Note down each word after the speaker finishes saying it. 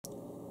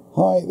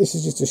Hi, this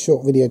is just a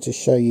short video to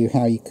show you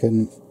how you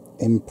can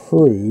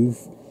improve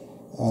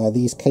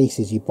these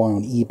cases you buy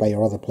on eBay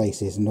or other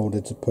places in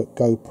order to put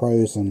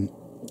GoPros and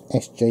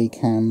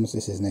SJCAMs.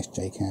 This is an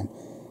SJCAM.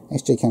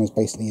 SJCAM is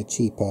basically a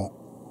cheaper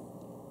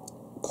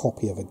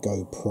copy of a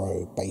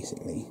GoPro,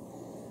 basically.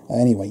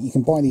 Anyway, you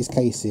can buy these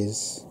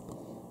cases.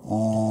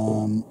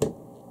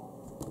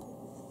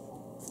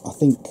 I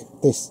think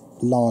this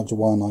large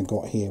one I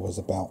got here was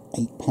about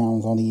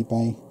 £8 on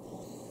eBay.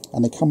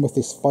 And they come with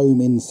this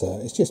foam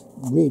insert. It's just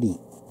really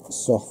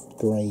soft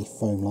grey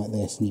foam like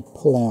this, and you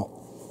pull out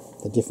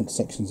the different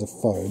sections of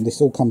foam.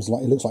 This all comes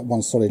like, it looks like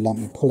one solid lump.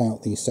 You pull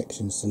out these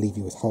sections to leave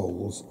you with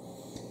holes,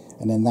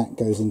 and then that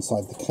goes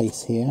inside the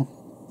case here.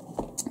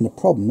 And the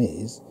problem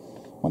is,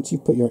 once you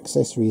put your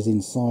accessories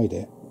inside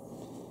it,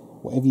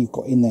 whatever you've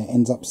got in there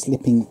ends up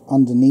slipping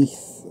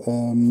underneath.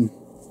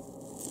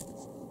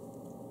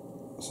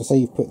 So say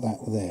you've put that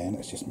there,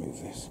 let's just move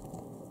this.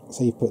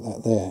 So you put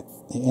that there,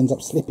 it ends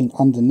up slipping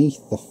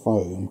underneath the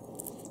foam,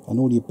 and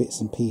all your bits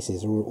and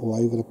pieces are all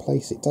over the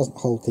place. It doesn't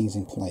hold things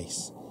in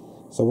place.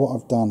 So what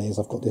I've done is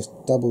I've got this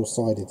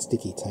double-sided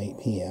sticky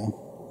tape here.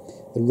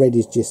 The red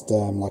is just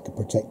like a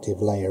protective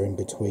layer in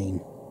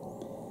between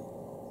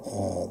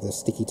the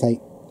sticky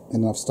tape,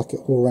 and I've stuck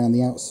it all around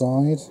the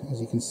outside. As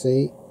you can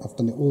see, I've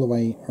done it all the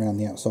way around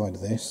the outside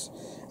of this,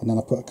 and then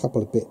I put a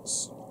couple of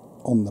bits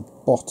on the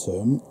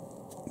bottom,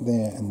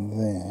 there and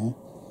there.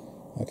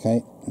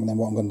 Okay, and then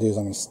what I'm going to do is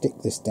I'm going to stick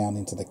this down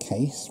into the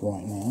case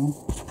right now.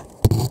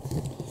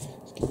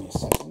 Just give me a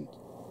second.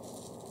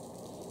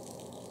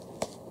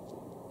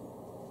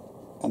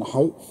 And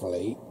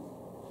hopefully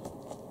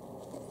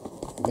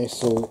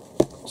this will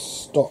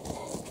stop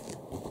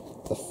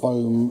the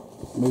foam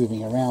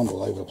moving around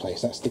all over the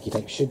place. That sticky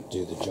tape should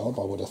do the job,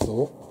 I would have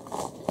thought.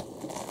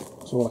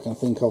 That's all I can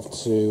think of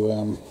to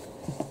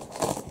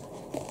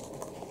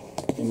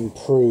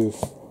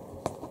improve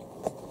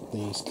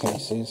these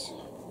cases.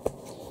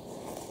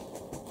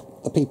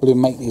 The people who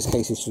make these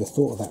cases should have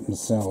thought of that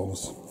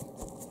themselves.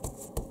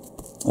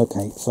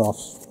 Okay, so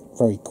I've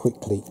very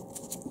quickly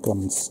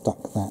gone and stuck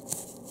that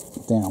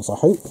down. So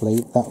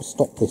hopefully that will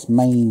stop this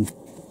main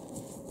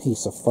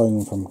piece of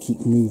foam from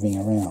keep moving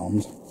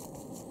around,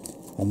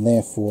 and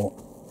therefore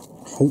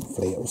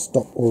hopefully it will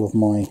stop all of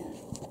my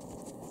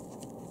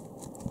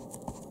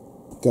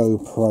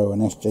GoPro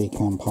and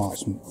SJCAM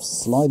parts from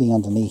sliding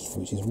underneath,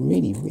 which is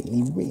really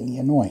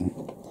annoying.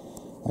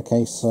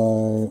 Okay,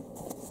 so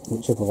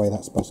whichever way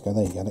that's supposed to go,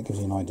 there you go, that gives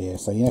you an idea.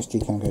 So your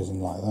SJCAM goes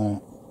in like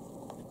that.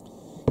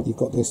 You've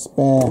got this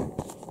spare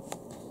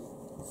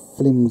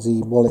flimsy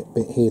wallet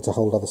bit here to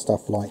hold other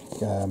stuff like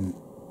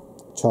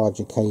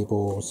charger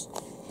cables,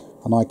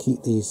 and I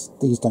keep these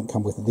don't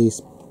come with it.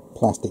 These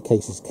plastic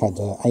cases had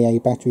AA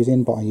batteries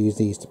in, but I use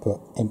these to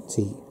put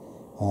empty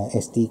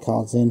SD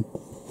cards in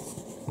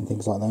and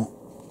things like that.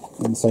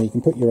 And so you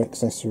can put your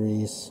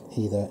accessories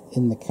either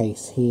in the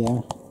case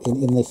here,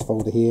 in this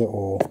folder here,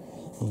 or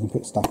you can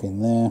put stuff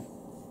in there,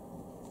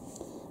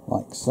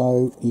 like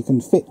so. You can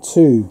fit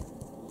two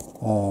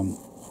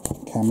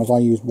cameras. I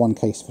use one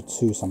case for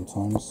two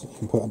sometimes. You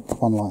can put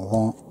one like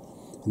that,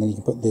 and then you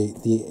can put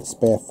the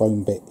spare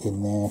foam bit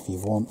in there if you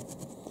want.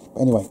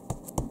 But anyway,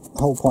 the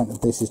whole point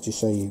of this is to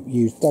show you,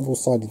 use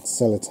double-sided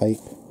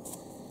sellotape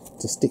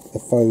to stick the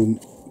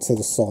foam to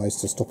the sides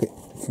to stop it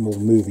from all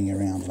moving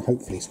around, and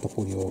hopefully stop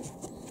all your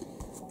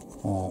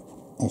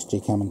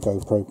SJCAM and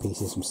GoPro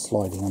pieces from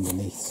sliding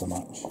underneath so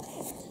much.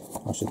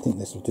 I should think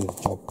this will do the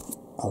job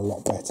a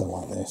lot better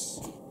like this.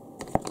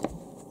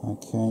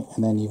 Okay,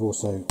 and then you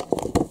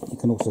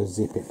can also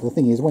zip it. But the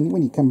thing is,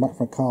 when you come back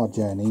from a car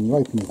journey and you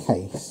open your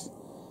case,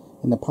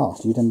 in the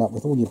past you'd end up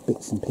with all your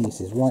bits and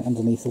pieces right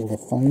underneath all the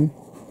foam.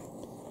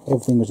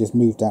 Everything was just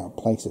moved out of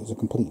place. It was a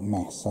complete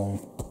mess. So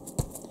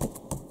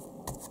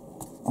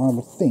I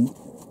would think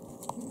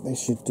this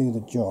should do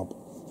the job.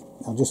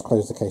 I'll just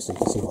close the case so you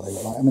can see what they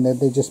look like. I mean,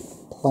 they're just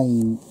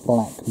plain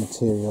black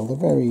material. They're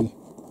very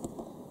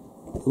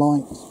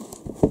light.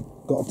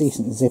 Got a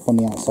decent zip on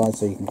the outside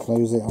so you can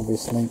close it,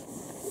 obviously.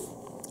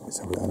 Let's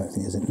have a look. I don't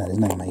think there's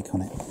no make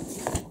on it.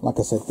 Like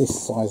I said, this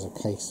size of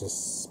case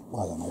is,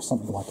 I don't know,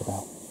 something like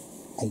about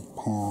 £8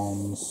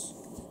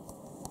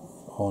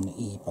 on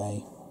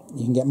eBay.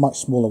 You can get much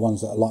smaller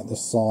ones that are like the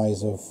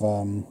size of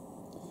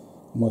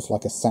almost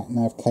like a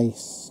sat-nav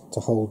case to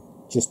hold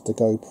just the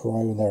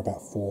GoPro, and they're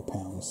about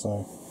 £4.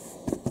 So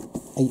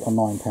 £8 or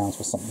 £9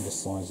 for something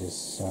this size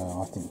is,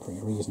 I think,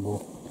 pretty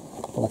reasonable.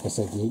 But like I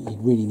said, you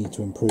really need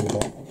to improve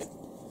it.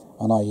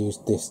 And I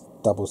used this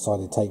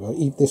double-sided tape.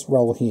 This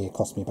roll here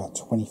cost me about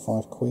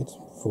 25 quid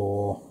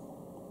for,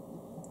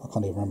 I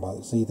can't even remember,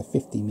 it's either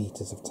 50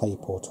 metres of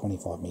tape or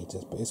 25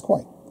 metres, but it's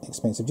quite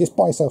expensive. Just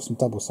buy yourself some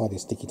double-sided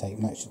sticky tape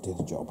and that should do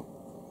the job.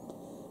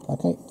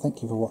 Okay,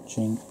 thank you for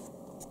watching.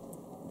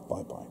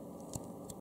 Bye-bye.